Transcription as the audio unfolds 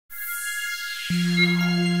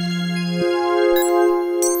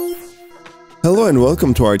Hello and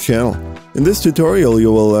welcome to our channel. In this tutorial you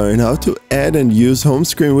will learn how to add and use home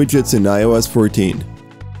screen widgets in iOS 14.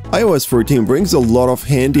 iOS 14 brings a lot of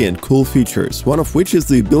handy and cool features, one of which is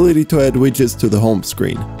the ability to add widgets to the home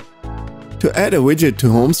screen. To add a widget to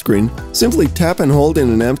home screen, simply tap and hold in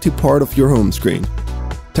an empty part of your home screen.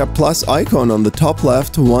 Tap plus icon on the top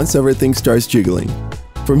left once everything starts jiggling.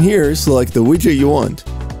 From here, select the widget you want.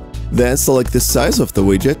 Then select the size of the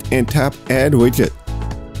widget and tap Add Widget.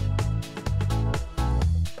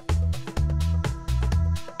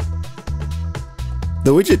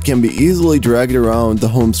 The widget can be easily dragged around the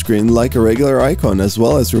home screen like a regular icon, as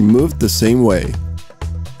well as removed the same way.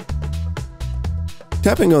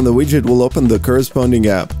 Tapping on the widget will open the corresponding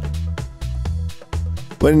app.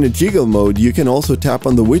 When in a jiggle mode, you can also tap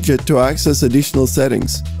on the widget to access additional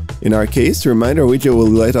settings. In our case, the reminder widget will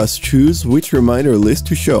let us choose which reminder list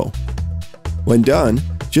to show. When done,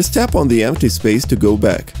 just tap on the empty space to go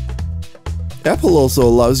back. Apple also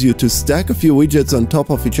allows you to stack a few widgets on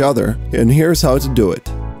top of each other, and here's how to do it.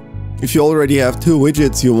 If you already have two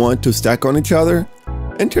widgets you want to stack on each other,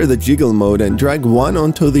 enter the jiggle mode and drag one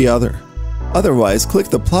onto the other. Otherwise, click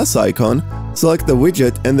the plus icon, select the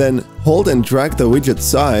widget, and then hold and drag the widget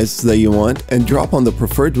size that you want and drop on the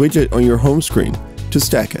preferred widget on your home screen to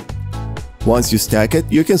stack it. Once you stack it,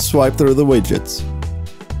 you can swipe through the widgets.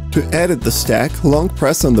 To edit the stack, long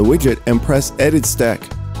press on the widget and press Edit Stack.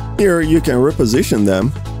 Here you can reposition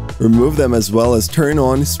them, remove them, as well as turn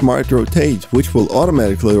on Smart Rotate, which will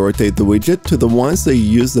automatically rotate the widget to the ones that you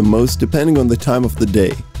use the most depending on the time of the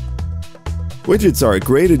day. Widgets are a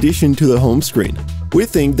great addition to the home screen. We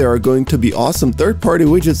think there are going to be awesome third-party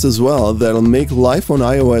widgets as well that'll make life on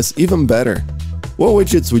iOS even better. What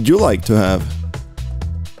widgets would you like to have?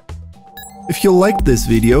 If you liked this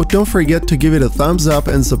video, don't forget to give it a thumbs up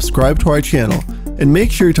and subscribe to our channel. And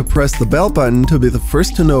make sure to press the bell button to be the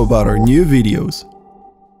first to know about our new videos.